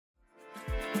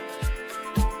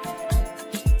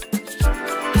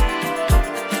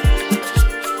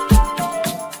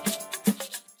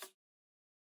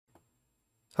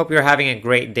Hope you're having a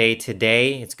great day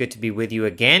today. It's good to be with you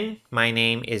again. My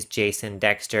name is Jason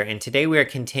Dexter, and today we are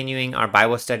continuing our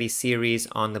Bible study series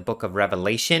on the book of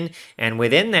Revelation, and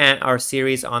within that, our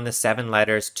series on the 7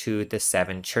 letters to the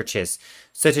 7 churches.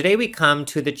 So today we come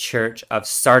to the church of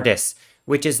Sardis,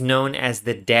 which is known as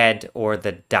the dead or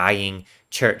the dying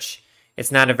church.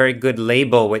 It's not a very good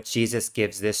label which Jesus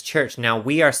gives this church. Now,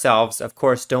 we ourselves, of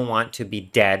course, don't want to be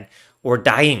dead or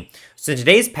dying. So in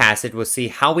today's passage, we'll see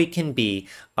how we can be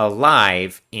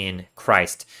alive in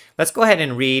Christ. Let's go ahead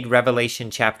and read Revelation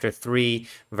chapter 3,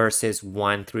 verses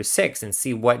 1 through 6, and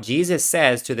see what Jesus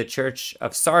says to the church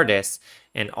of Sardis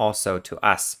and also to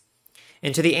us.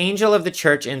 And to the angel of the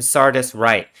church in Sardis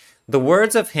write, the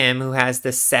words of him who has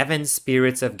the 7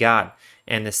 spirits of God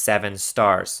and the 7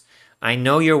 stars. I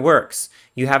know your works.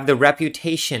 You have the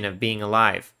reputation of being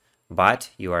alive, but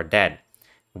you are dead.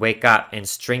 Wake up and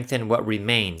strengthen what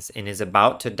remains and is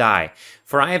about to die,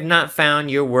 for I have not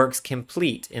found your works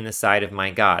complete in the sight of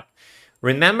my God.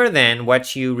 Remember then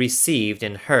what you received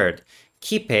and heard.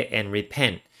 Keep it and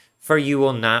repent, for you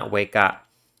will not wake up.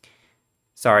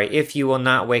 If you will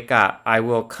not wake up, I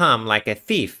will come like a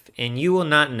thief, and you will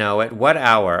not know at what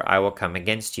hour I will come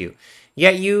against you.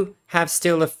 Yet you have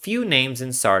still a few names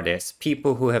in Sardis,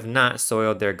 people who have not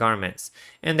soiled their garments,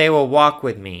 and they will walk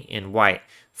with me in white,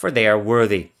 for they are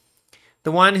worthy.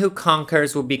 The one who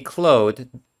conquers will be clothed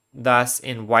thus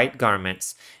in white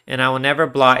garments, and I will never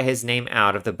blot his name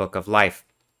out of the book of life.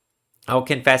 I will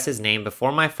confess his name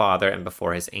before my Father and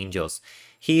before his angels.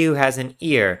 He who has an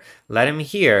ear, let him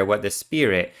hear what the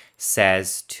Spirit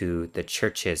says to the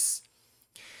churches.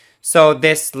 So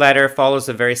this letter follows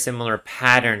a very similar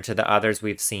pattern to the others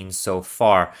we've seen so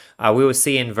far. We will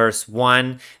see in verse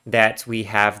 1 that we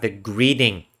have the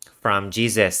greeting from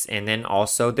Jesus, and then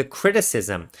also the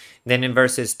criticism. Then in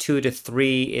verses 2 to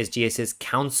 3 is Jesus'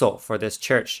 counsel for this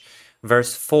church.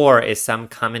 Verse 4 is some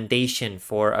commendation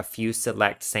for a few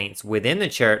select saints within the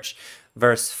church.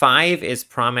 Verse 5 is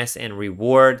promise and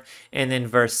reward. And then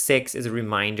verse 6 is a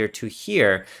reminder to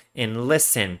hear and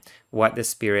listen what the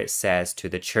Spirit says to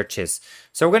the churches.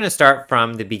 So we're going to start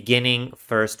from the beginning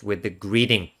first with the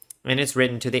greeting. And it's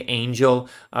written to the angel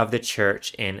of the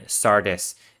church in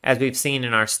Sardis. As we've seen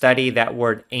in our study, that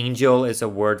word angel is a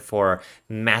word for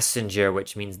messenger,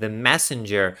 which means the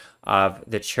messenger of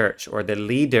the church or the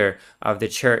leader of the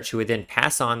church who would then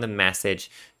pass on the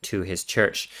message to his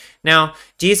church. Now,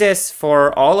 Jesus,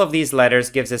 for all of these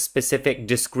letters, gives a specific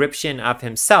description of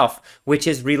himself, which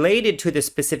is related to the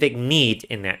specific need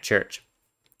in that church.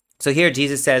 So here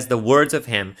Jesus says the words of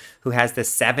him who has the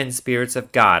 7 spirits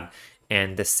of God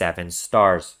and the 7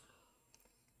 stars.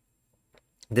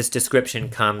 This description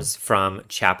comes from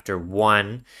chapter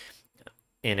 1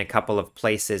 in a couple of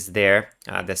places there,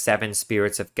 the 7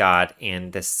 spirits of God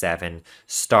and the 7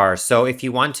 stars. So if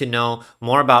you want to know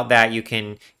more about that, you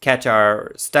can catch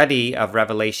our study of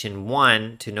Revelation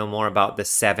 1 to know more about the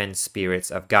 7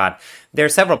 spirits of God. There are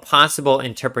several possible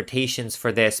interpretations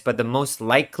for this, but the most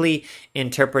likely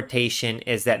interpretation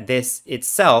is that this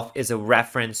itself is a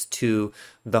reference to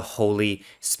the Holy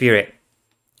Spirit.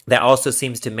 That also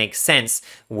seems to make sense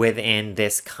within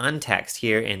this context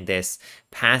here in this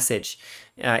passage.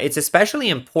 It's especially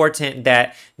important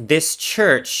that this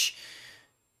church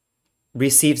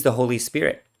receives the Holy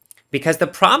Spirit, because the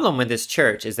problem with this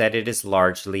church is that it is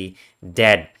largely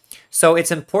dead. So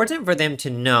it's important for them to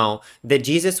know that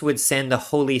Jesus would send the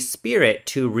Holy Spirit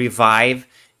to revive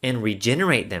and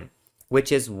regenerate them,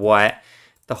 which is what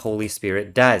the Holy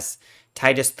Spirit does.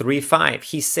 Titus 3:5,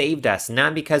 he saved us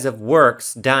not because of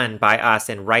works done by us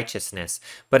in righteousness,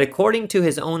 but according to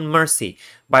his own mercy,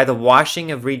 by the washing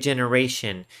of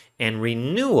regeneration and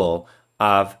renewal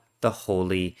of the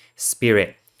Holy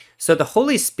Spirit. So the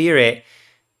Holy Spirit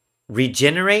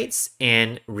regenerates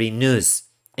and renews,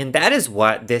 and that is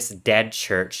what this dead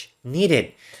church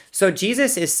needed. So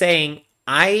Jesus is saying,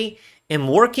 I am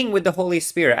working with the Holy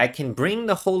Spirit. I can bring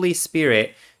the Holy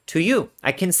Spirit to you.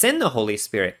 I can send the Holy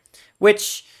Spirit.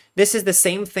 Which this is the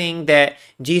same thing that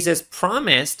Jesus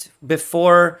promised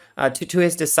before to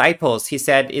his disciples. He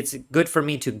said, it's good for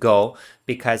me to go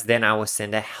because then I will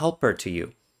send a helper to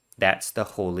you. That's the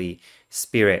Holy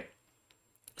Spirit.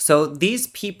 So these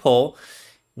people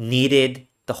needed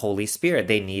the Holy Spirit.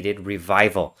 They needed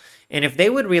revival. And if they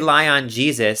would rely on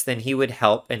Jesus, then he would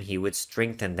help and he would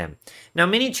strengthen them. Now,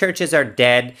 many churches are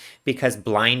dead because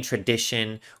blind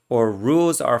tradition or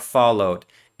rules are followed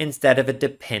instead of a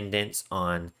dependence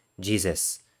on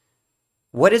Jesus.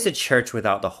 What is a church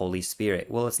without the Holy Spirit?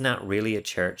 Well, it's not really a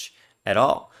church at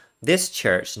all. this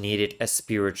church needed a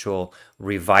spiritual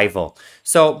revival.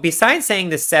 So besides saying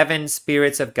the 7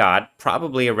 spirits of God,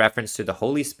 probably a reference to the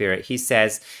Holy Spirit, he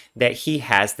says that he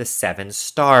has the 7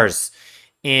 stars.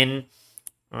 In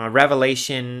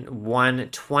Revelation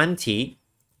 1:20,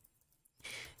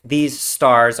 these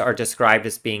stars are described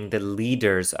as being the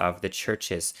leaders of the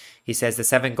churches. He says the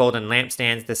 7 golden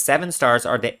lampstands, the 7 stars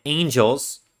are the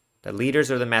angels, the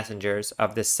leaders or the messengers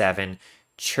of the 7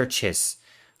 churches.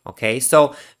 Okay,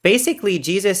 so basically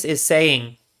Jesus is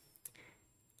saying,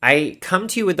 I come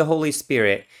to you with the Holy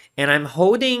Spirit, and I'm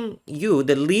holding you,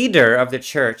 the leader of the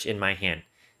church, in my hand.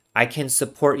 I can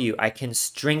support you. I can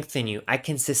strengthen you. I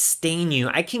can sustain you.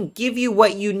 I can give you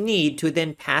what you need to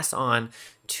then pass on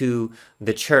to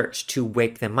the church to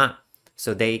wake them up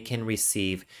so they can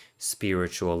receive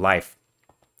spiritual life.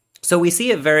 So we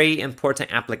see a very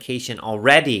important application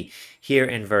already here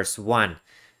in verse 1.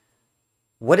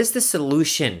 What is the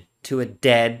solution to a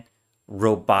dead,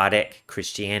 robotic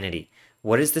Christianity?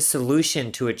 What is the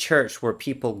solution to a church where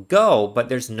people go, but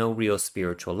there's no real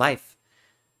spiritual life?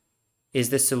 Is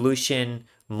the solution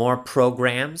more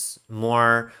programs,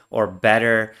 more or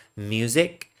better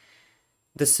music?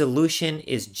 The solution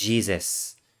is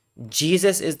Jesus.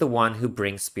 Jesus is the one who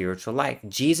brings spiritual life.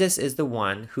 Jesus is the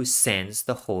one who sends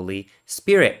the Holy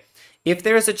Spirit. If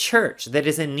there is a church that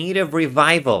is in need of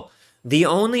revival, the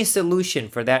only solution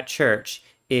for that church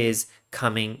is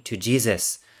coming to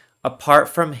Jesus. Apart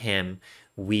from him,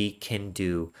 we can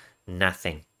do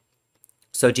nothing.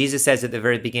 So Jesus says at the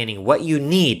very beginning, what you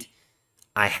need,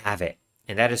 I have it.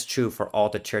 And that is true for all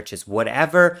the churches.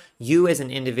 Whatever you as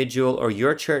an individual or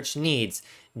your church needs,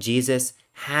 Jesus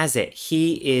has it.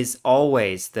 He is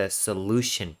always the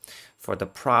solution for the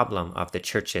problem of the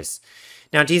churches.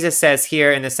 Now, Jesus says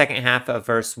here in the second half of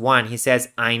verse 1, he says,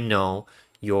 I know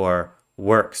your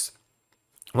works.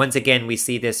 Once again, we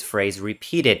see this phrase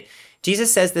repeated.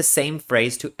 Jesus says the same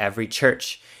phrase to every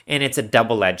church, and it's a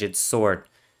double-edged sword.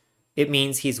 It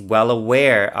means he's well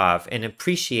aware of and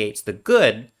appreciates the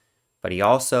good, but he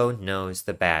also knows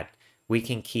the bad. We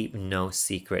can keep no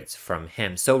secrets from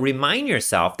him. So remind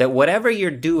yourself that whatever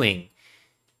you're doing,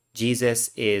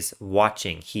 Jesus is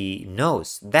watching. He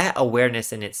knows. That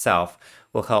awareness in itself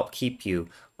will help keep you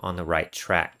on the right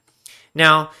track.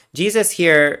 Now, Jesus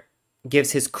here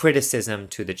gives his criticism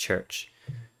to the church.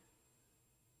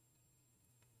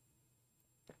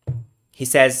 He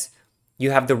says,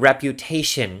 you have the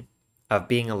reputation of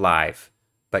being alive,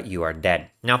 but you are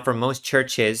dead. Now, for most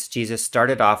churches, Jesus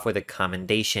started off with a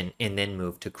commendation and then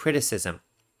moved to criticism.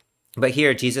 But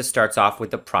here, Jesus starts off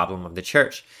with the problem of the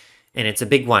church, and it's a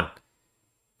big one.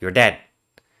 You're dead.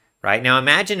 Right? Now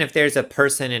imagine if there's a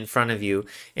person in front of you,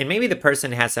 and maybe the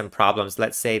person has some problems.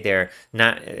 Let's say they're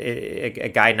not a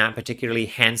guy not particularly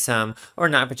handsome, or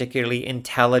not particularly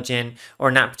intelligent, or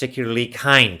not particularly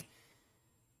kind.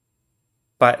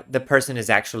 But the person is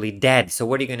actually dead. So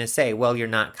what are you going to say? Well, you're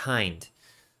not kind.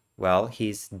 Well,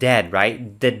 he's dead,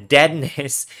 right? The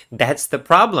deadness, that's the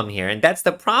problem here. And that's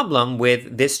the problem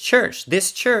with this church.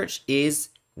 This church is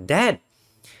dead.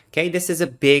 Okay, this is a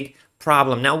big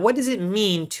problem. Now, what does it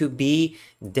mean to be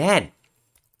dead?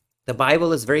 The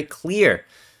Bible is very clear.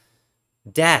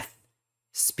 Death,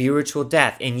 spiritual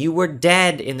death. And you were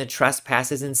dead in the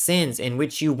trespasses and sins in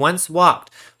which you once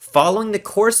walked, following the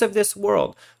course of this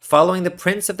world, following the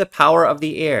prince of the power of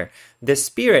the air, the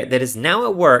spirit that is now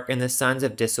at work in the sons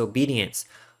of disobedience,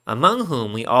 among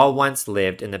whom we all once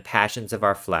lived in the passions of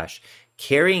our flesh,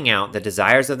 carrying out the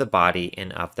desires of the body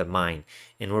and of the mind,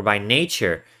 and were by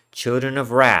nature children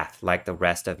of wrath like the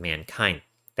rest of mankind.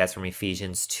 That's from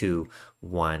Ephesians 2,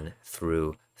 1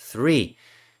 through 3.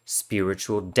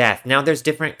 Spiritual death. Now there's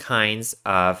different kinds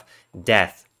of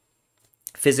death.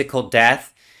 Physical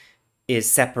death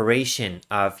is separation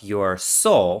of your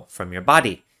soul from your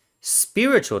body.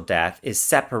 Spiritual death is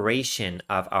separation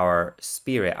of our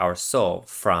spirit, our soul,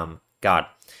 from God.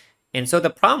 And so the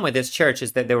problem with this church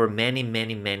is that there were many,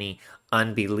 many, many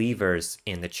unbelievers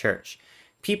in the church.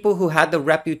 People who had the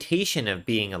reputation of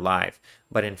being alive,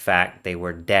 but in fact they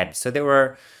were dead. So there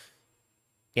were,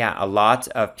 a lot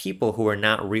of people who were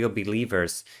not real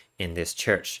believers in this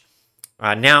church.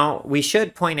 Now, we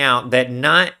should point out that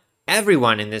not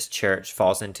everyone in this church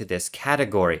falls into this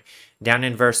category. Down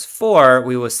in verse 4,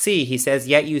 we will see, he says,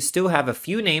 yet you still have a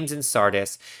few names in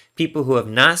Sardis, people who have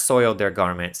not soiled their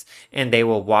garments, and they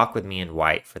will walk with me in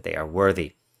white, for they are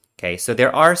worthy. Okay, so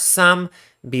there are some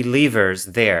believers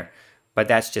there, but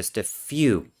that's just a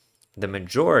few. The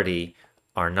majority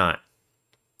are not.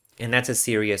 And that's a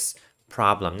serious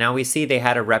problem. Now we see they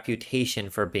had a reputation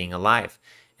for being alive.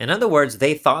 In other words,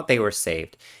 they thought they were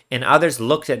saved, and others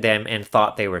looked at them and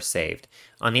thought they were saved.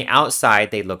 On the outside,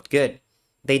 they looked good.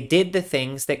 They did the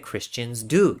things that Christians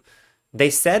do. They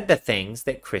said the things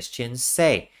that Christians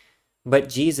say. But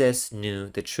Jesus knew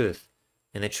the truth.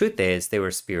 And the truth is, they were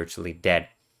spiritually dead.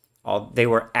 They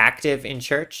were active in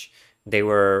church. They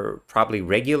were probably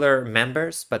regular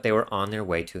members, but they were on their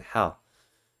way to hell.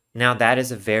 Now, that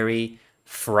is a very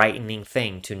frightening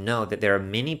thing to know that there are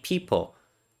many people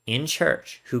in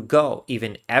church who go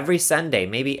even every Sunday,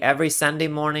 maybe every Sunday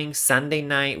morning, Sunday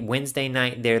night, Wednesday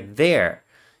night, they're there,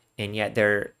 and yet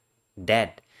they're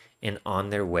dead and on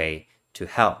their way to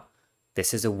hell.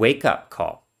 This is a wake-up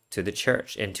call to the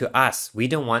church and to us. We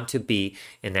don't want to be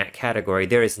in that category.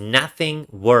 There is nothing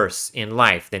worse in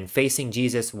life than facing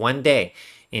Jesus one day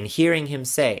and hearing him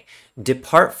say,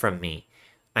 "Depart from me,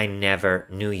 I never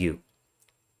knew you."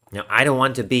 Now, I don't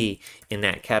want to be in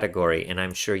that category, and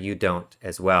I'm sure you don't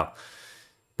as well.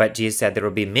 But Jesus said there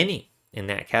will be many in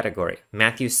that category.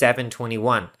 Matthew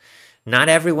 7:21. Not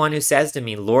everyone who says to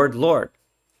me, "Lord, Lord,"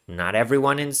 not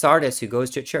everyone in Sardis who goes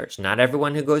to church, not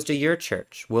everyone who goes to your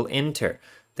church will enter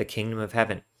the kingdom of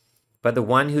heaven, but the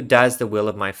one who does the will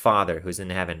of my Father who's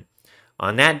in heaven.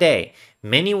 On that day,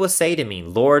 many will say to me,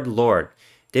 "Lord, Lord,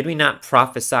 did we not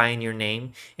prophesy in your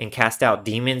name and cast out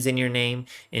demons in your name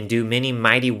and do many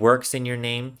mighty works in your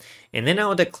name?" And then I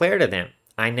will declare to them,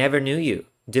 "I never knew you.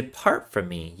 Depart from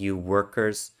me, you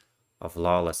workers of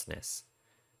lawlessness.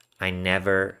 I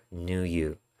never knew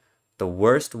you." The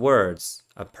worst words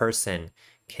a person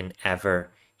can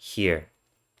ever hear.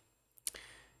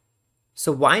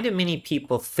 So why do many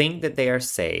people think that they are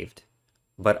saved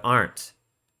but aren't?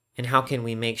 And how can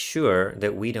we make sure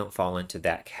that we don't fall into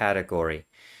that category?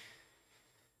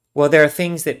 Well, there are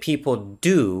things that people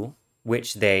do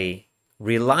which they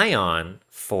rely on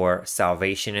for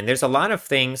salvation. And there's a lot of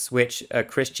things which a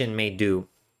Christian may do.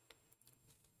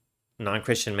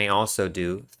 Non-Christian may also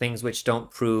do things which don't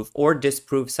prove or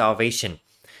disprove salvation.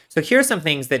 So here are some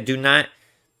things that do not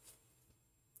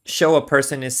show a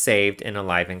person is saved and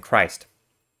alive in Christ.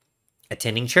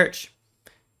 Attending church.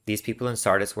 These people in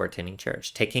Sardis were attending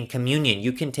church. Taking communion.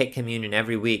 You can take communion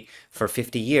every week for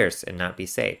 50 years and not be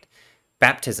saved.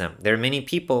 Baptism. There are many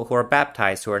people who are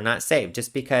baptized who are not saved.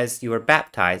 Just because you are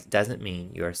baptized doesn't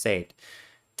mean you are saved.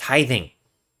 Tithing.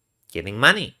 Giving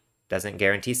money doesn't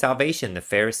guarantee salvation. The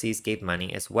Pharisees gave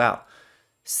money as well.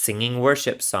 Singing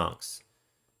worship songs.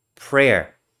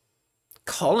 Prayer.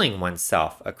 Calling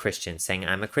oneself a Christian, saying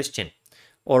I'm a Christian.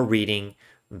 Or reading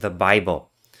the Bible.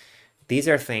 These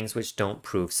are things which don't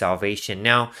prove salvation.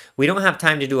 Now, we don't have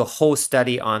time to do a whole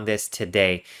study on this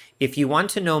today. If you want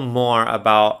to know more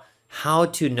about how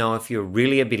to know if you're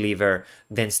really a believer,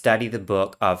 then study the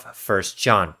book of 1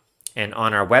 John. And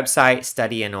on our website,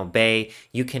 Study and Obey,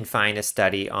 you can find a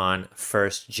study on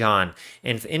 1 John.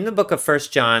 And in the book of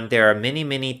 1 John, there are many,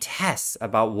 many tests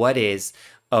about what is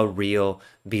a real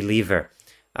believer.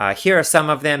 Here are some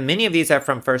of them. Many of these are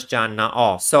from 1 John, not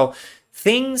all. So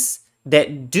things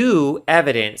that do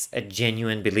evidence a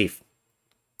genuine belief.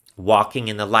 Walking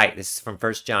in the light. This is from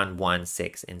 1 John 1,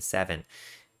 6, and 7.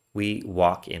 We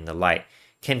walk in the light.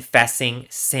 Confessing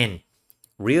sin.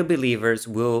 Real believers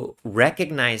will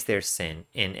recognize their sin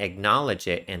and acknowledge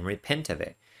it and repent of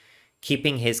it.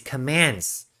 Keeping his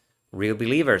commands. Real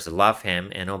believers love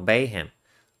him and obey him.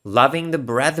 Loving the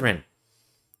brethren.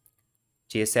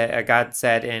 God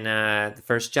said in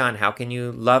 1 John, how can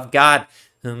you love God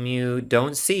whom you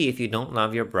don't see if you don't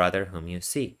love your brother whom you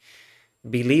see?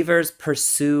 Believers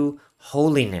pursue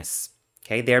holiness.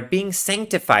 Okay, they're being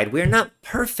sanctified. We're not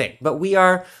perfect, but we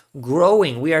are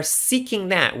growing. We are seeking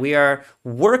that. We are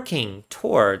working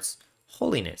towards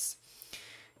holiness.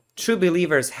 True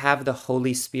believers have the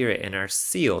Holy Spirit and are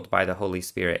sealed by the Holy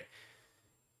Spirit.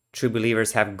 True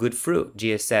believers have good fruit.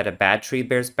 Jesus said a bad tree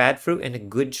bears bad fruit and a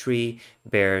good tree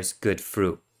bears good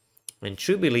fruit. And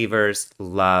true believers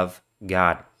love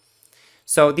God.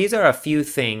 So these are a few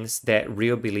things that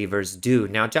real believers do.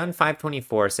 Now, John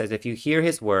 5:24 says, if you hear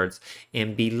his words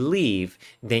and believe,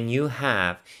 then you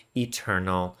have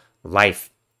eternal life.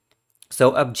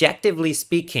 So objectively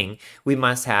speaking, we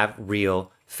must have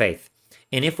real faith.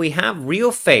 And if we have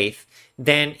real faith,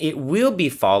 then it will be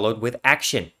followed with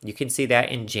action. You can see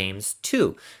that in James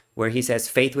 2, where he says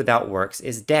faith without works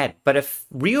is dead. But a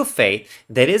real faith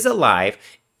that is alive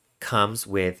comes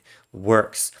with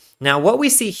works. Now, what we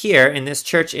see here in this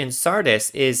church in Sardis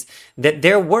is that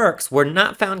their works were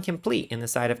not found complete in the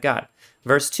sight of God.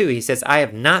 Verse 2, he says, I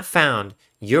have not found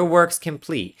your works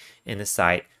complete in the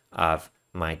sight of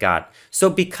my God. So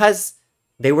because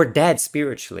they were dead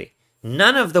spiritually,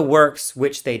 none of the works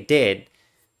which they did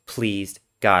pleased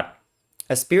God.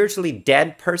 A spiritually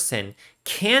dead person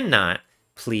cannot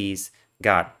please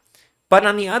God. But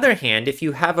on the other hand, if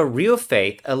you have a real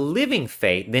faith, a living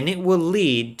faith, then it will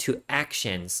lead to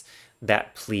actions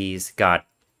that please God.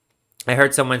 I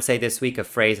heard someone say this week a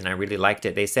phrase, and I really liked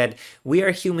it. They said, "We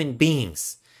are human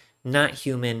beings, not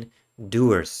human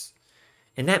doers."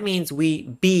 And that means we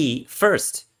be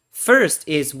first. First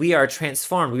is we are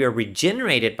transformed. We are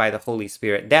regenerated by the Holy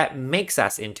Spirit. That makes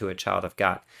us into a child of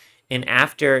God. And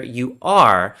after you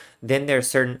are, then there are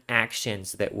certain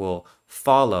actions that will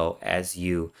follow as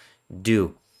you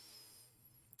do.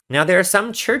 Now, there are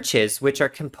some churches which are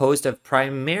composed of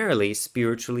primarily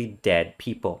spiritually dead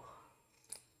people.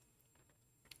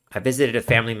 I visited a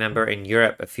family member in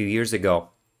Europe a few years ago,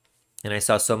 and I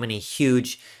saw so many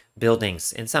huge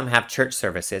buildings, and some have church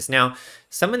services. Now,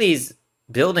 some of these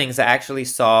buildings I actually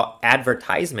saw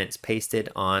advertisements pasted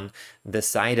on the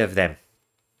side of them.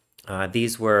 And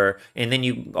then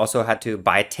you also had to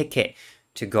buy a ticket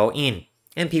to go in,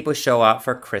 and people show up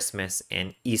for Christmas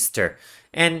and Easter.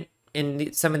 And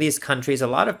in some of these countries, a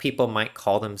lot of people might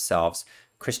call themselves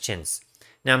Christians.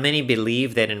 Now, many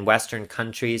believe that in Western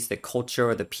countries, the culture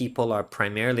or the people are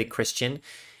primarily Christian,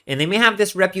 and they may have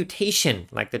this reputation,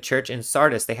 like the church in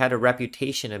Sardis, they had a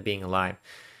reputation of being alive.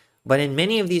 But in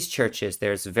many of these churches,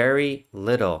 there's very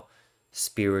little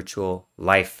spiritual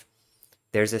life.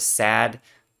 There's a sad,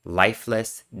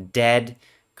 lifeless, dead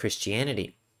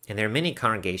Christianity. And there are many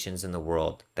congregations in the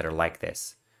world that are like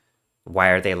this. Why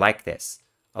are they like this?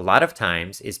 A lot of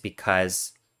times is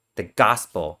because the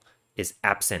gospel is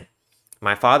absent.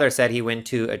 My father said he went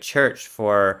to a church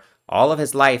for all of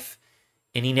his life,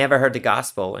 and he never heard the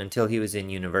gospel until he was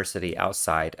in university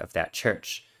outside of that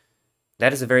church.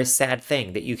 That is a very sad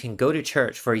thing, that you can go to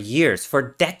church for years, for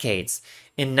decades,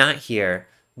 and not hear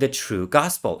the true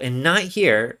gospel, and not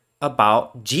hear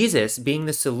about Jesus being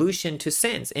the solution to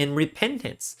sins and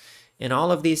repentance and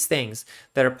all of these things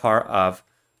that are part of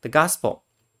the gospel.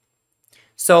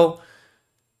 So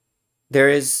there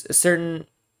is a certain,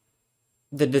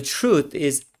 the truth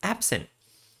is absent.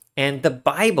 And the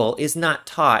Bible is not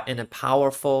taught in a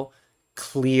powerful,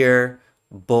 clear,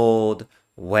 bold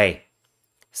way.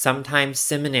 Sometimes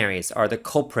seminaries are the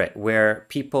culprit, where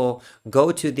people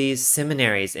go to these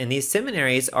seminaries, and these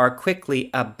seminaries are quickly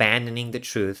abandoning the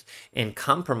truth and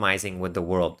compromising with the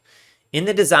world. In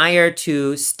the desire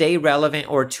to stay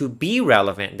relevant or to be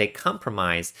relevant, they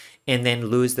compromise and then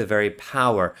lose the very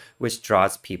power which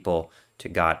draws people to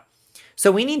God.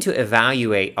 So we need to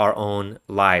evaluate our own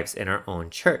lives in our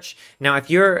own church. Now, if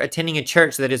you're attending a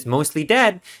church that is mostly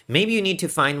dead, maybe you need to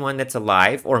find one that's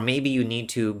alive, or maybe you need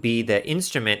to be the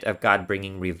instrument of God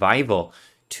bringing revival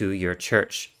to your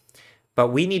church. But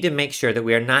we need to make sure that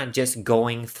we are not just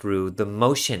going through the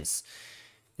motions.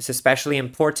 It's especially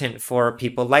important for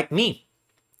people like me,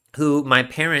 who my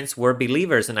parents were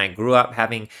believers, and I grew up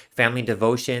having family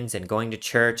devotions and going to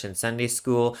church and Sunday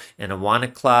school and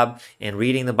Awana Club and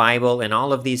reading the Bible and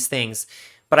all of these things.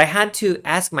 But I had to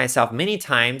ask myself many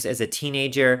times as a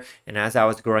teenager and as I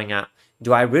was growing up,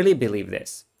 do I really believe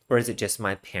this? Or is it just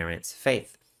my parents'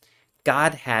 faith?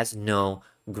 God has no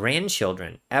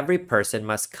grandchildren. Every person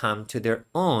must come to their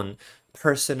own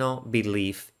personal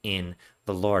belief in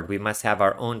the Lord. We must have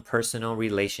our own personal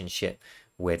relationship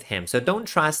with Him. So don't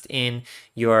trust in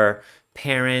your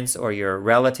parents or your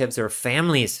relatives or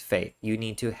family's faith. You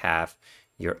need to have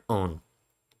your own.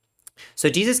 So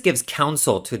Jesus gives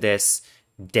counsel to this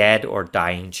dead or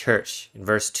dying church. In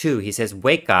verse 2, he says,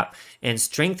 "Wake up and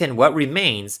strengthen what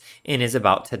remains and is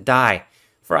about to die.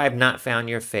 For I have not found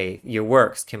your faith, your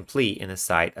works complete in the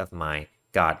sight of my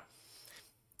God."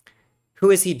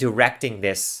 Who is he directing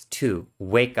this to?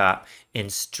 Wake up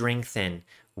and strengthen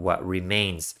what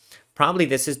remains. Probably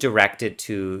this is directed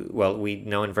to, well, we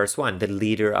know in verse 1, the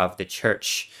leader of the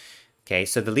church. Okay,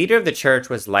 so the leader of the church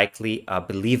was likely a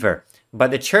believer,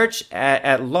 but the church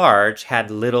at large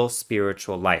had little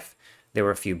spiritual life. There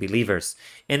were few believers,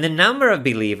 and the number of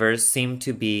believers seemed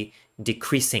to be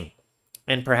decreasing.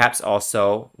 And perhaps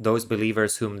also those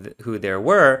believers who there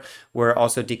were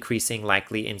also decreasing,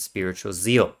 likely in spiritual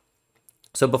zeal.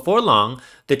 So before long,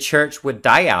 the church would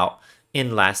die out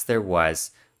unless there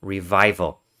was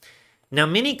revival. Now,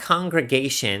 many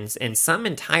congregations and some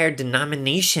entire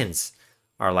denominations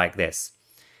are like this.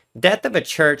 Death of a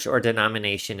church or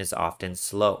denomination is often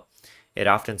slow. It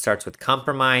often starts with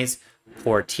compromise,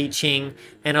 poor teaching,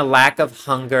 and a lack of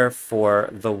hunger for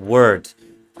the word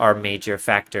are major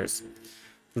factors.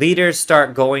 Leaders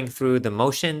start going through the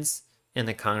motions, and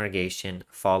the congregation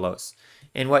follows.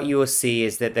 And what you will see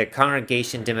is that the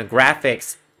congregation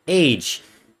demographics age.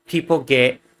 People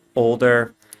get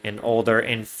older and older,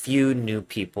 and few new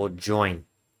people join.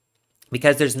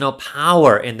 Because there's no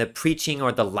power in the preaching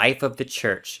or the life of the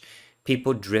church,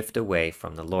 people drift away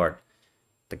from the Lord.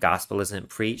 The gospel isn't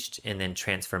preached, and then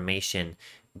transformation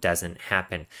doesn't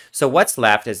happen. So what's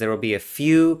left is there will be a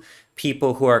few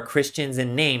people who are Christians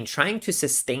in name trying to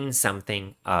sustain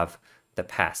something of the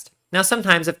past. Now,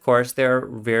 sometimes, of course, there are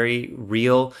very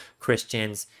real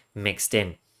Christians mixed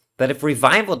in. But if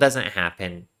revival doesn't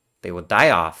happen, they will die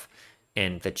off,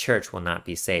 and the church will not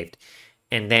be saved.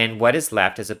 And then what is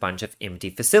left is a bunch of empty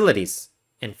facilities.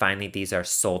 And finally, these are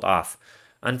sold off.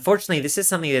 Unfortunately, this is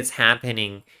something that's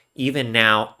happening even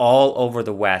now all over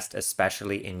the West,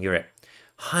 especially in Europe.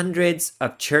 Hundreds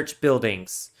of church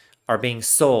buildings are being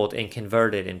sold and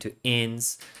converted into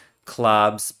inns,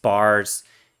 clubs, bars,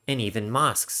 and even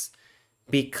mosques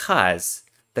because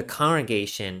the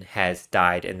congregation has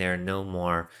died and there are no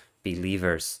more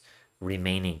believers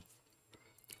remaining.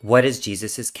 What is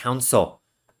Jesus' counsel?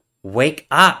 Wake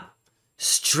up,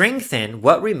 strengthen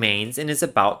what remains and is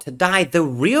about to die. The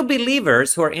real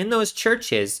believers who are in those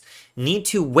churches need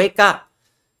to wake up.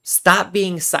 Stop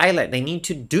being silent. They need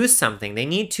to do something. They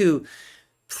need to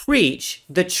preach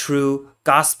the true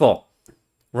gospel.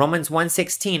 Romans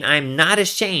 1:16, I am not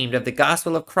ashamed of the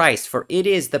gospel of Christ, for it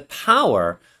is the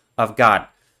power of God.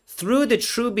 Through the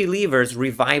true believers,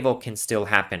 revival can still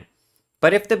happen.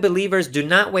 But if the believers do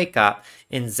not wake up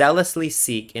and zealously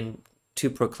seek to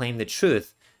proclaim the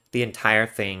truth, the entire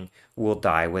thing will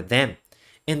die with them.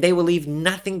 And they will leave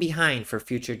nothing behind for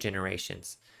future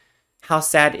generations. How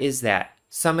sad is that?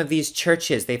 Some of these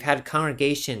churches, they've had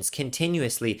congregations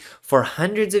continuously for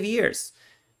hundreds of years,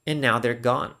 and now they're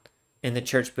gone. And the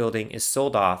church building is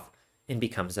sold off and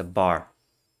becomes a bar.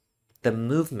 The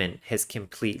movement has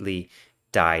completely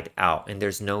died out, and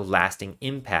there's no lasting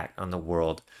impact on the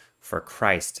world for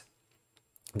Christ.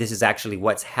 This is actually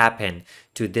what's happened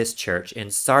to this church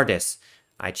in Sardis.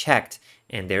 I checked,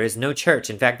 and there is no church.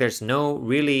 In fact, there's no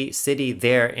really city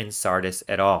there in Sardis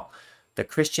at all. The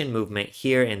Christian movement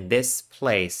here in this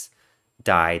place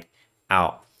died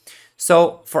out.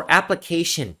 So for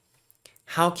application,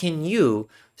 how can you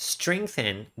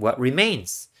strengthen what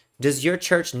remains? Does your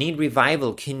church need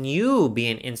revival? Can you be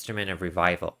an instrument of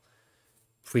revival?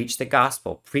 Preach the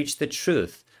gospel. Preach the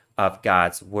truth of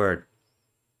God's word.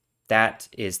 That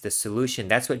is the solution.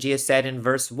 That's what Jesus said in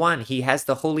verse 1. He has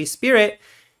the Holy Spirit.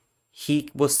 He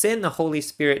will send the Holy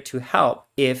Spirit to help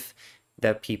if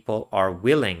the people are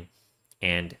willing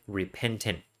and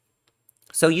repentant.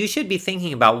 So you should be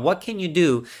thinking about what can you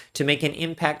do to make an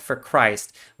impact for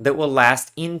Christ that will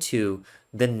last into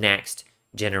the next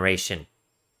generation.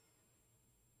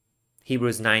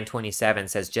 Hebrews 9:27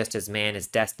 says, just as man is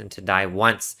destined to die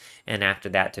once and after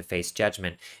that to face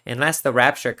judgment. Unless the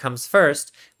rapture comes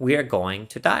first, we are going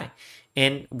to die.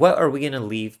 And what are we going to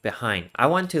leave behind? I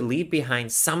want to leave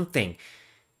behind something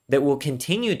that will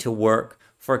continue to work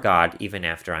for God even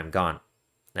after I'm gone.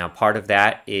 Now, part of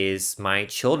that is my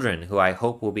children, who I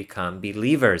hope will become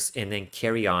believers and then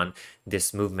carry on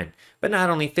this movement. But not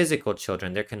only physical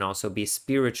children, there can also be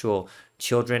spiritual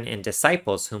children and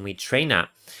disciples whom we train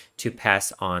up to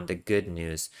pass on the good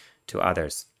news to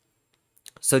others.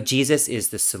 So Jesus is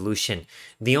the solution.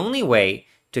 The only way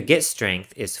to get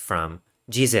strength is from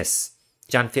Jesus.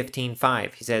 John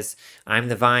 15:5, he says, I'm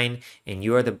the vine and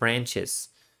you are the branches.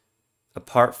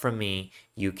 Apart from me,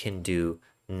 you can do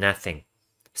nothing.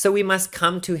 So we must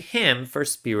come to him for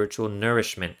spiritual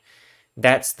nourishment.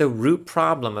 That's the root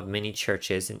problem of many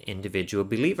churches and individual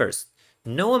believers.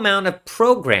 No amount of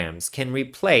programs can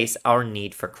replace our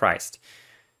need for Christ.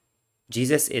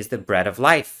 Jesus is the bread of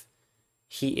life.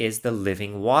 He is the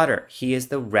living water. He is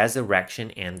the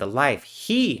resurrection and the life.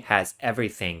 He has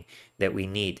everything that we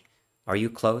need. Are you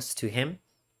close to him?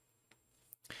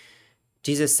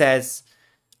 Jesus says,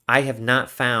 I have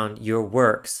not found your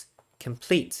works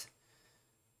complete.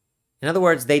 In other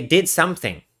words, they did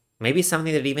something, maybe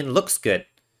something that even looks good.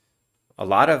 A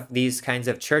lot of these kinds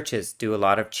of churches do a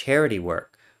lot of charity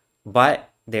work,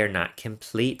 but they're not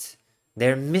complete.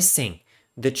 They're missing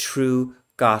the true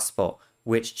gospel,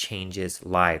 which changes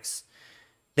lives.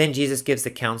 Then Jesus gives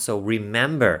the counsel,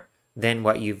 remember then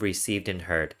what you've received and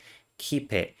heard.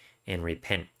 Keep it and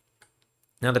repent.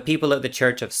 Now, the people of the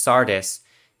church of Sardis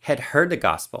had heard the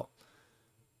gospel.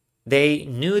 They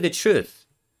knew the truth.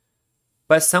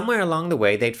 But somewhere along the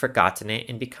way, they'd forgotten it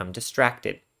and become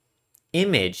distracted.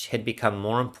 Image had become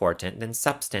more important than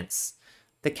substance.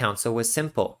 The counsel was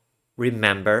simple.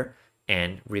 Remember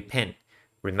and repent.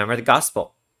 Remember the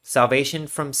gospel. Salvation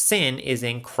from sin is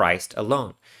in Christ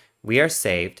alone. We are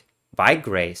saved by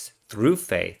grace through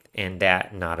faith, and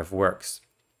that not of works.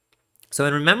 So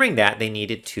in remembering that, they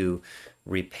needed to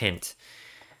repent.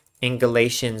 In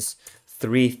Galatians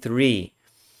 3:3,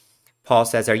 Paul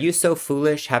says, "Are you so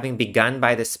foolish? Having begun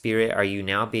by the Spirit, are you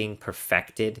now being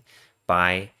perfected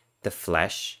by the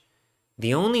flesh?"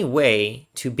 The only way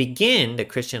to begin the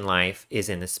Christian life is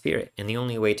in the Spirit, and the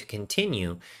only way to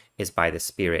continue is by the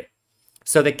Spirit.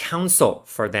 So the counsel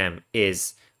for them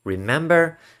is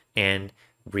remember and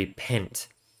repent.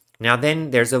 Now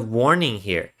then, there's a warning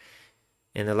here.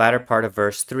 In the latter part of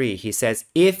verse 3, he says,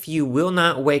 "If you will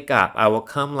not wake up, I will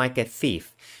come like a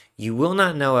thief. You will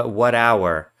not know at what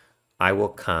hour I will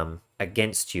come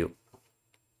against you."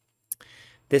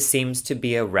 This seems to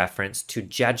be a reference to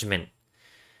judgment.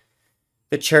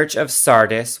 The church of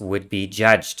Sardis would be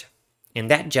judged, and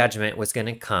that judgment was going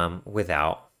to come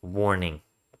without warning.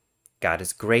 God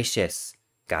is gracious,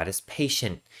 God is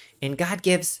patient, and God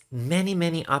gives many,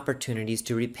 many opportunities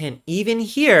to repent. Even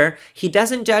here, he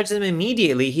doesn't judge them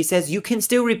immediately. He says, you can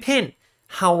still repent.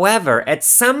 However, at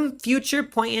some future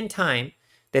point in time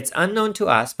that's unknown to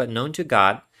us but known to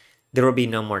God, there will be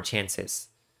no more chances.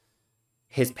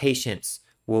 His patience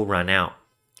will run out.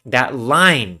 That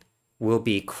line will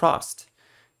be crossed.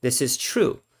 This is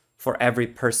true for every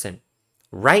person.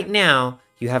 Right now,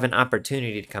 you have an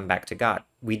opportunity to come back to God.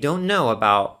 We don't know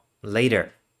about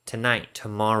later, tonight,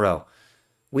 tomorrow.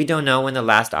 We don't know when the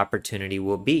last opportunity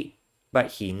will be,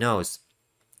 but he knows.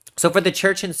 So for the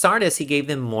church in Sardis, he gave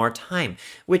them more time,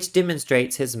 which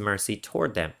demonstrates his mercy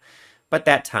toward them. But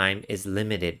that time is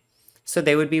limited, so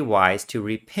they would be wise to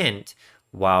repent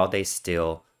while they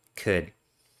still could.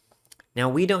 Now,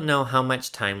 we don't know how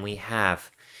much time we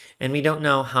have, and we don't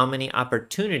know how many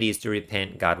opportunities to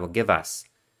repent God will give us.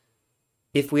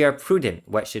 If we are prudent,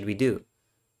 what should we do?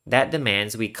 That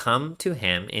demands we come to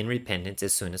him in repentance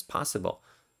as soon as possible.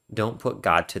 Don't put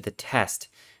God to the test.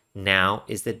 Now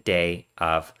is the day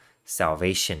of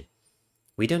salvation.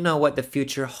 We don't know what the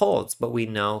future holds, but we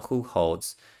know who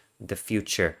holds the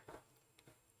future.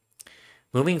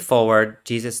 Moving forward,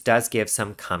 Jesus does give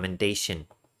some commendation.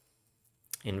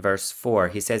 In verse 4,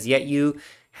 he says, "Yet you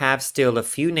have still a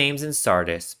few names in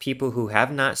Sardis, people who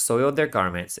have not soiled their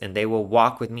garments, and they will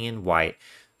walk with me in white,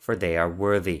 for they are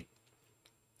worthy."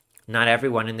 Not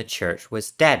everyone in the church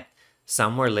was dead.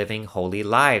 Some were living holy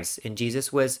lives, and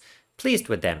Jesus was pleased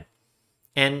with them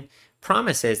and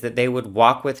promises that they would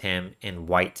walk with him in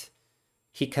white.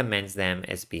 He commends them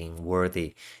as being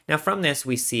worthy. Now from this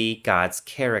we see God's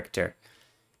character.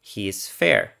 He is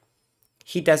fair.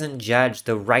 He doesn't judge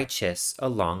the righteous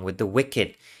along with the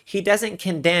wicked. He doesn't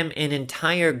condemn an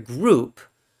entire group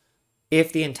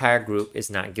if the entire group is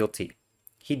not guilty.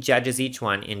 He judges each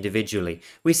one individually.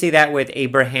 We see that with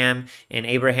Abraham, and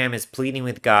Abraham is pleading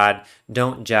with God,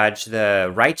 don't judge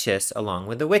the righteous along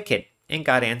with the wicked. And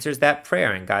God answers that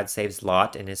prayer, and God saves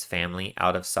Lot and his family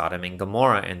out of Sodom and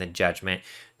Gomorrah and the judgment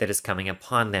that is coming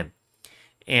upon them.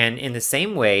 And in the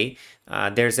same way,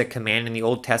 there's a command in the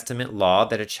Old Testament law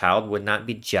that a child would not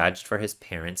be judged for his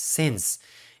parents' sins.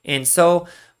 And so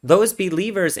those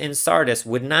believers in Sardis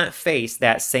would not face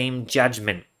that same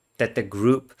judgment that the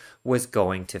group was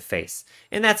going to face.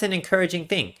 And that's an encouraging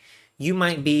thing. You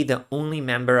might be the only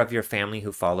member of your family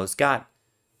who follows God.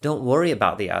 Don't worry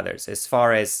about the others as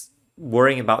far as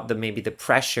worrying about maybe the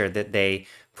pressure that they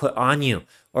put on you,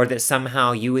 or that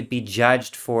somehow you would be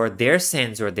judged for their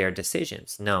sins or their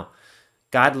decisions. No.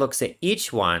 God looks at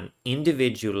each one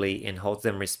individually and holds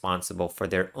them responsible for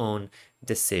their own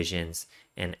decisions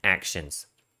and actions.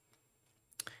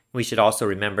 We should also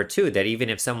remember, too, that even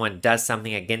if someone does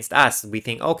something against us, we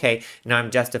think, okay, now I'm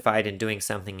justified in doing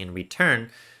something in return.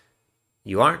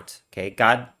 You aren't, okay?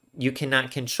 God, you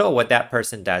cannot control what that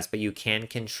person does, but you can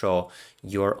control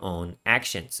your own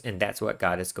actions. And that's what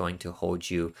God is going to hold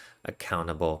you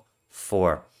accountable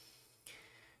for.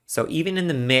 So even in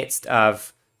the midst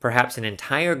of perhaps an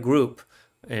entire group,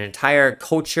 an entire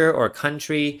culture or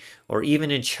country, or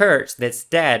even a church that's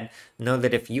dead, know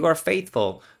that if you are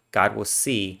faithful, God will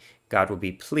see, God will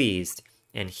be pleased,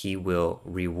 and he will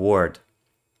reward.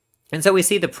 And so we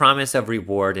see the promise of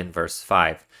reward in verse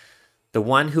 5. The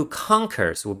one who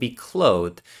conquers will be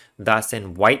clothed thus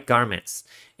in white garments,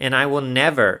 and I will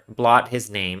never blot his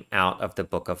name out of the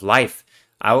book of life.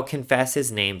 I will confess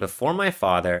his name before my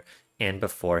Father and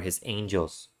before his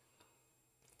angels.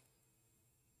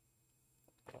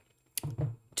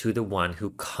 To the one who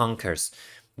conquers.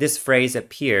 This phrase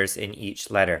appears in each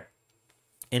letter.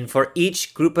 And for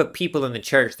each group of people in the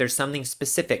church, there's something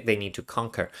specific they need to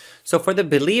conquer. So for the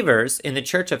believers in the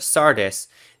church of Sardis,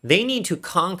 they need to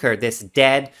conquer this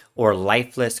dead or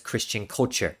lifeless Christian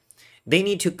culture. They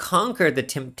need to conquer the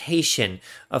temptation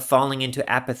of falling into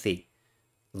apathy,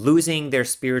 losing their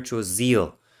spiritual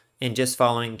zeal, and just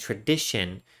following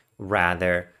tradition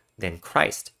rather than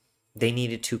Christ. They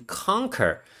needed to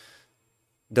conquer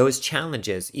those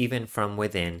challenges even from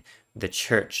within the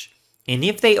church. And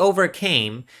if they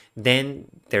overcame, then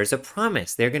there's a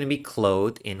promise. They're going to be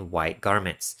clothed in white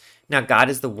garments. Now, God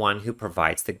is the one who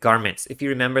provides the garments. If you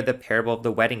remember the parable of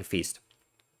the wedding feast,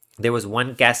 there was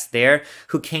one guest there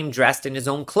who came dressed in his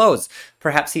own clothes.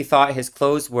 Perhaps he thought his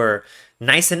clothes were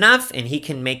nice enough and he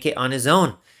can make it on his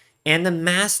own. And the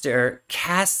master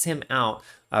casts him out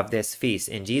of this feast.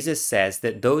 And Jesus says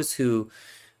that those who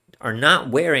are not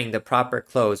wearing the proper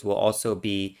clothes will also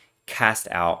be cast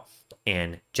out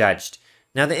and judged.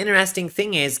 Now, the interesting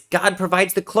thing is God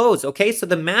provides the clothes, okay? So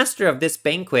the master of this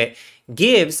banquet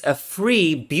gives a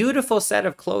free, beautiful set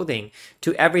of clothing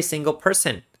to every single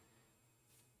person.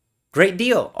 Great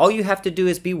deal. All you have to do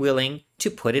is be willing to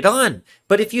put it on.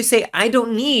 But if you say, I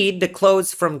don't need the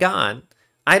clothes from God,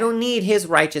 I don't need his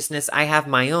righteousness, I have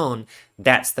my own,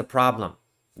 that's the problem.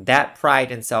 That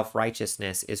pride and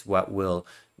self-righteousness is what will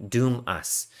doom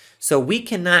us. So we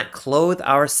cannot clothe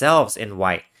ourselves in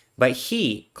white, but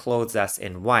he clothes us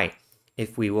in white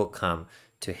if we will come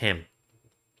to him.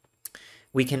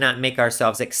 We cannot make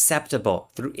ourselves acceptable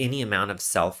through any amount of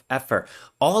self-effort.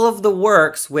 All of the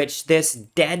works which this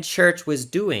dead church was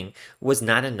doing was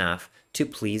not enough to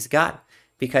please God,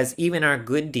 because even our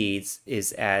good deeds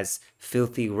is as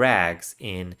filthy rags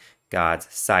in God's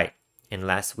sight,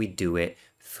 unless we do it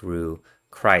through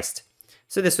Christ.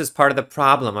 So this was part of the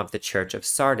problem of the church of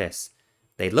Sardis.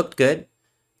 They looked good,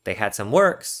 they had some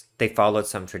works, they followed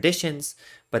some traditions,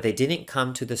 but they didn't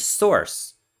come to the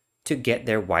source to get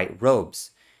their white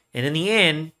robes. And in the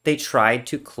end, they tried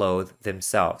to clothe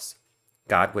themselves.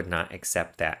 God would not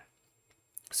accept that.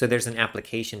 So there's an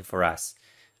application for us.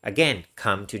 Again,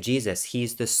 come to Jesus.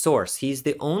 He's the source. He's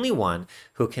the only one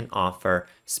who can offer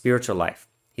spiritual life.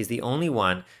 He's the only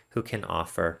one who can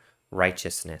offer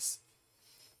righteousness.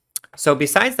 So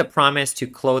besides the promise to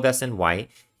clothe us in white,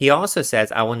 he also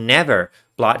says, I will never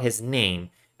blot his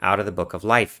name out of the book of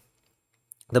life.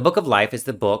 The book of life is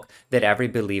the book that every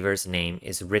believer's name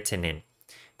is written in.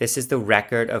 This is the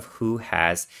record of who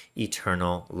has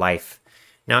eternal life.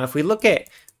 Now, if we look at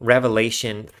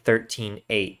Revelation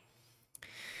 13:8,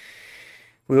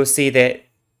 we will see that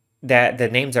the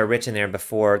names are written there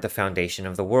before the foundation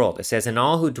of the world. It says, and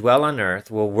all who dwell on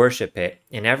earth will worship it,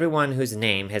 and everyone whose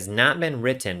name has not been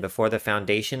written before the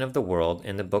foundation of the world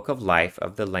in the book of life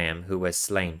of the Lamb who was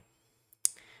slain.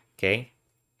 Okay?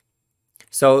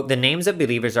 So the names of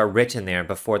believers are written there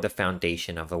before the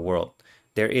foundation of the world.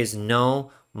 There is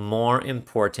no more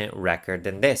important record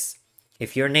than this.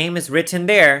 If your name is written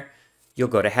there, you'll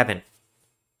go to heaven.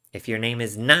 If your name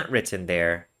is not written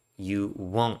there, you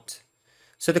won't.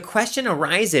 So the question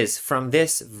arises from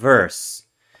this verse.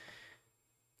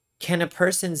 Can a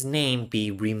person's name be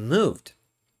removed?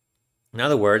 In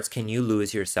other words, can you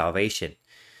lose your salvation?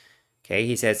 Okay,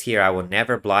 he says here, I will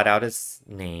never blot out his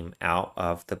name out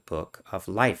of the book of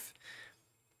life.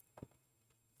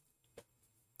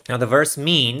 Now the verse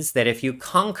means that if you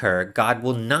conquer, God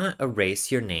will not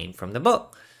erase your name from the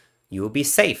book. You will be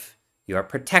safe. You are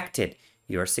protected.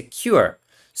 You are secure.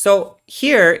 So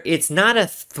here, it's not a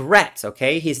threat,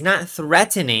 okay? He's not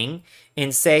threatening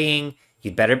and saying,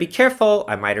 you'd better be careful,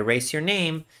 I might erase your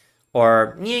name.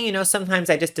 Or, yeah, you know, sometimes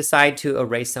I just decide to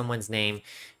erase someone's name,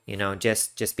 you know,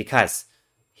 just because.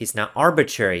 He's not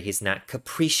arbitrary, he's not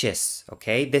capricious,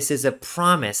 okay? This is a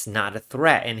promise, not a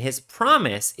threat. And his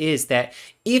promise is that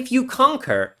if you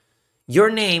conquer,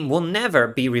 your name will never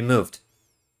be removed.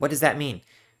 What does that mean?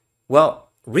 Well,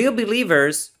 real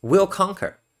believers will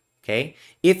conquer. Okay,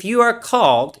 if you are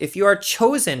called, if you are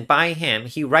chosen by him,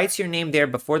 he writes your name there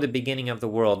before the beginning of the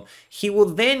world. He will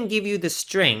then give you the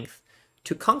strength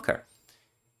to conquer.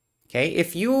 Okay,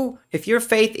 if your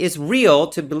faith is real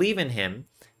to believe in him,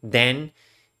 then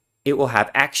it will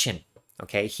have action.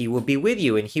 Okay, he will be with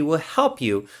you and he will help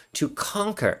you to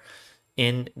conquer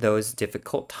in those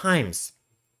difficult times.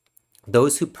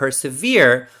 Those who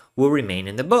persevere will remain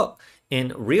in the book.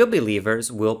 And real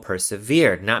believers will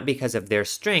persevere, not because of their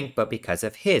strength, but because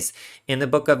of his. In the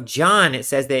book of John, it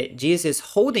says that Jesus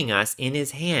is holding us in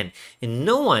his hand, and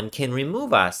no one can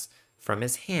remove us from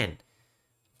his hand.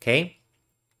 Okay?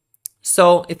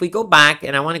 So if we go back,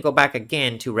 and I want to go back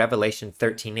again to Revelation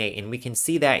 13:8, and we can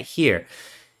see that here.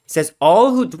 It says,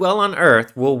 all who dwell on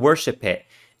earth will worship it.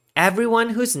 Everyone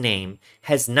whose name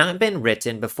has not been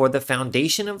written before the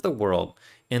foundation of the world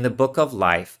in the book of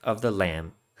life of the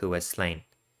Lamb who was slain.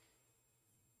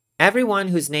 Everyone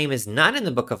whose name is not in the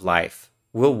book of life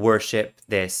will worship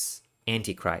this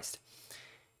Antichrist.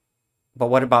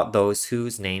 But what about those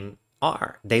whose name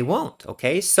are? They won't,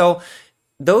 okay? So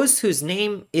those whose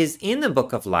name is in the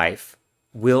book of life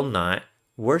will not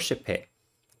worship it.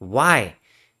 Why?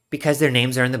 Because their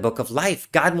names are in the book of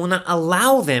life. God will not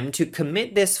allow them to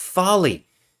commit this folly,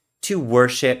 to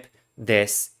worship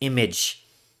this image.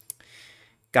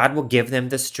 God will give them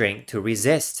the strength to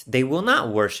resist. They will not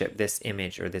worship this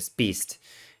image or this beast.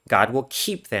 God will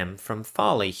keep them from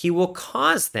folly. He will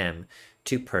cause them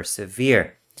to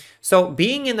persevere. So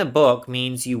being in the book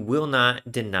means you will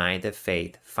not deny the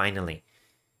faith finally.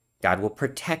 God will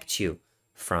protect you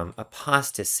from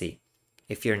apostasy.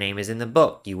 If your name is in the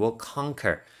book, you will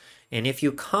conquer. And if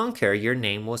you conquer, your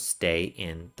name will stay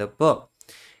in the book.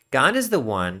 God is the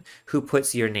one who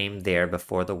puts your name there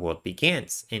before the world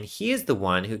begins, and He is the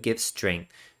one who gives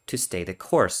strength to stay the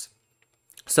course.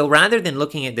 So rather than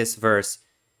looking at this verse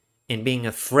and being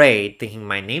afraid, thinking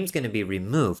my name's going to be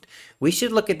removed, we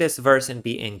should look at this verse and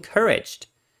be encouraged.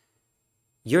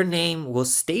 Your name will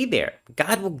stay there.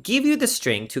 God will give you the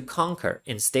strength to conquer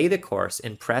and stay the course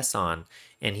and press on,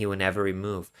 and He will never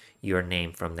remove your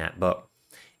name from that book.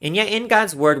 And yet in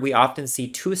God's word, we often see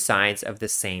two sides of the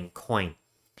same coin.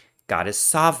 God is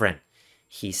sovereign.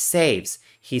 He saves.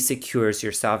 He secures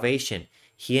your salvation.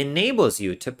 He enables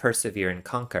you to persevere and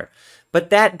conquer. But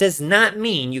that does not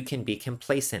mean you can be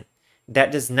complacent.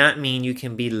 That does not mean you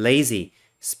can be lazy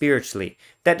spiritually.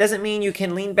 That doesn't mean you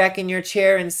can lean back in your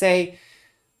chair and say,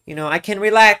 I can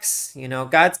relax.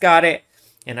 God's got it,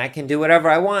 and I can do whatever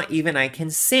I want. Even I can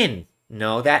sin.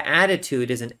 No, that attitude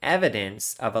is an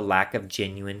evidence of a lack of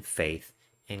genuine faith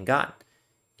in God.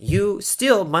 You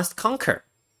still must conquer.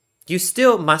 You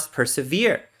still must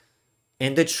persevere.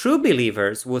 And the true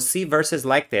believers will see verses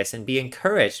like this and be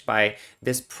encouraged by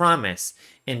this promise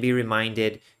and be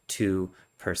reminded to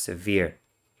persevere.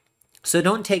 So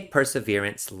don't take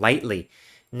perseverance lightly.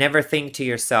 Never think to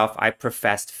yourself, I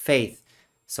professed faith,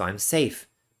 so I'm safe,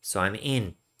 so I'm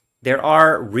in. There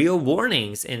are real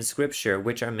warnings in Scripture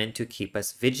which are meant to keep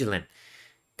us vigilant.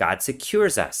 God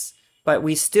secures us, but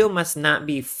we still must not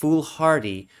be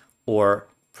foolhardy or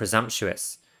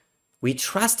presumptuous. We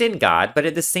trust in God, but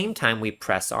at the same time we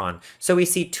press on. So we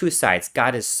see two sides.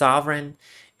 God is sovereign,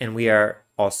 and we are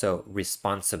also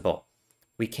responsible.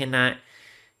 We cannot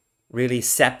really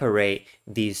separate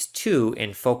these two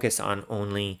and focus on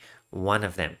only one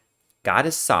of them. God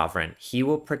is sovereign. He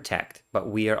will protect, but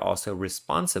we are also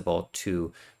responsible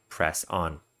to press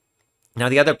on. Now,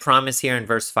 the other promise here in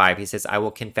verse 5, he says, I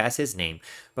will confess his name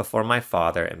before my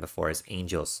Father and before his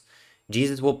angels.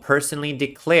 Jesus will personally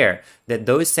declare that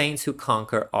those saints who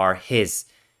conquer are his.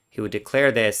 He will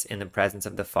declare this in the presence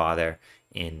of the Father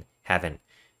in heaven.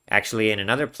 Actually, in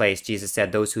another place, Jesus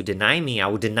said, those who deny me, I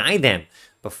will deny them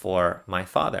before my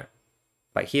Father.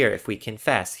 But here, if we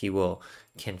confess, he will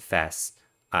confess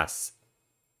us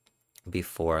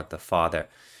before the Father.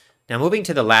 Now, moving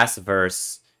to the last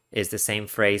verse is the same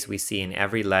phrase we see in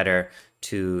every letter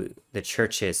to the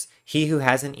churches. He who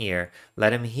has an ear,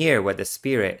 let him hear what the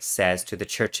Spirit says to the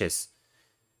churches.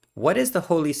 What is the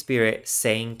Holy Spirit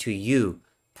saying to you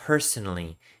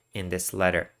personally in this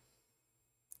letter?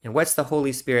 And what's the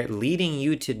Holy Spirit leading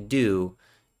you to do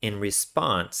in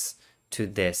response to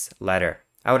this letter?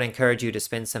 I would encourage you to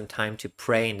spend some time to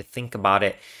pray and to think about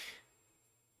it.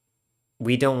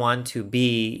 We don't want to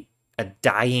be a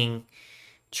dying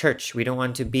church. We don't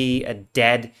want to be a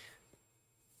dead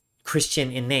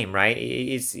Christian in name, right?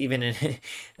 It's even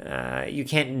you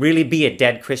can't really be a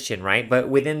dead Christian, right? But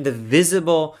within the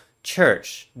visible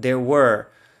church, there were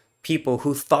people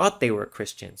who thought they were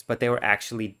Christians, but they were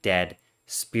actually dead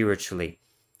spiritually.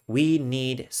 We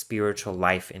need spiritual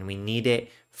life, and we need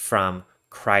it from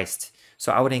Christ.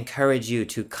 So I would encourage you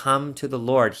to come to the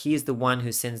Lord. He is the one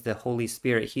who sends the Holy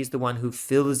Spirit. He's the one who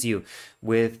fills you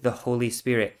with the Holy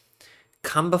Spirit.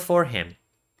 Come before him.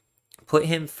 Put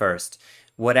him first.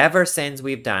 Whatever sins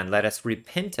we've done, let us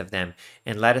repent of them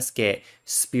and let us get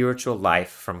spiritual life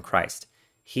from Christ.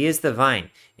 He is the vine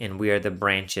and we are the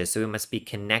branches. So we must be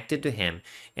connected to him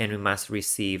and we must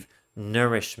receive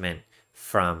nourishment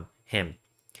from him.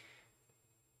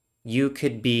 You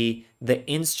could be the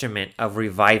instrument of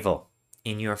revival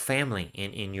in your family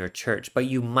and in your church, but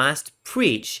you must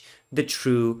preach the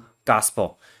true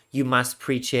gospel. You must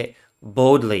preach it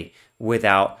boldly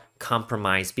without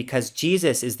compromise, because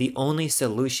Jesus is the only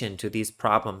solution to these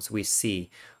problems we see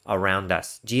around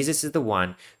us. Jesus is the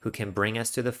one who can bring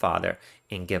us to the Father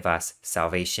and give us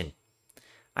salvation.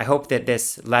 I hope that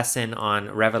this lesson on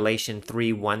Revelation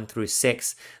 3, 1 through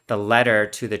 6, the letter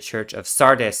to the church of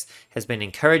Sardis, has been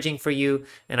encouraging for you,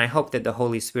 and I hope that the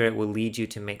Holy Spirit will lead you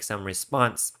to make some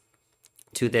response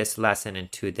to this lesson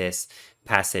and to this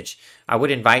passage. I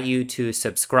would invite you to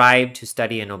subscribe to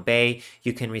Study and Obey.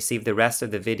 You can receive the rest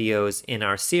of the videos in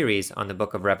our series on the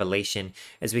book of Revelation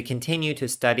as we continue to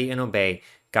study and obey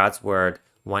God's Word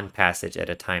one passage at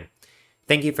a time.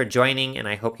 Thank you for joining, and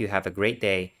I hope you have a great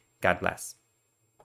day. God bless.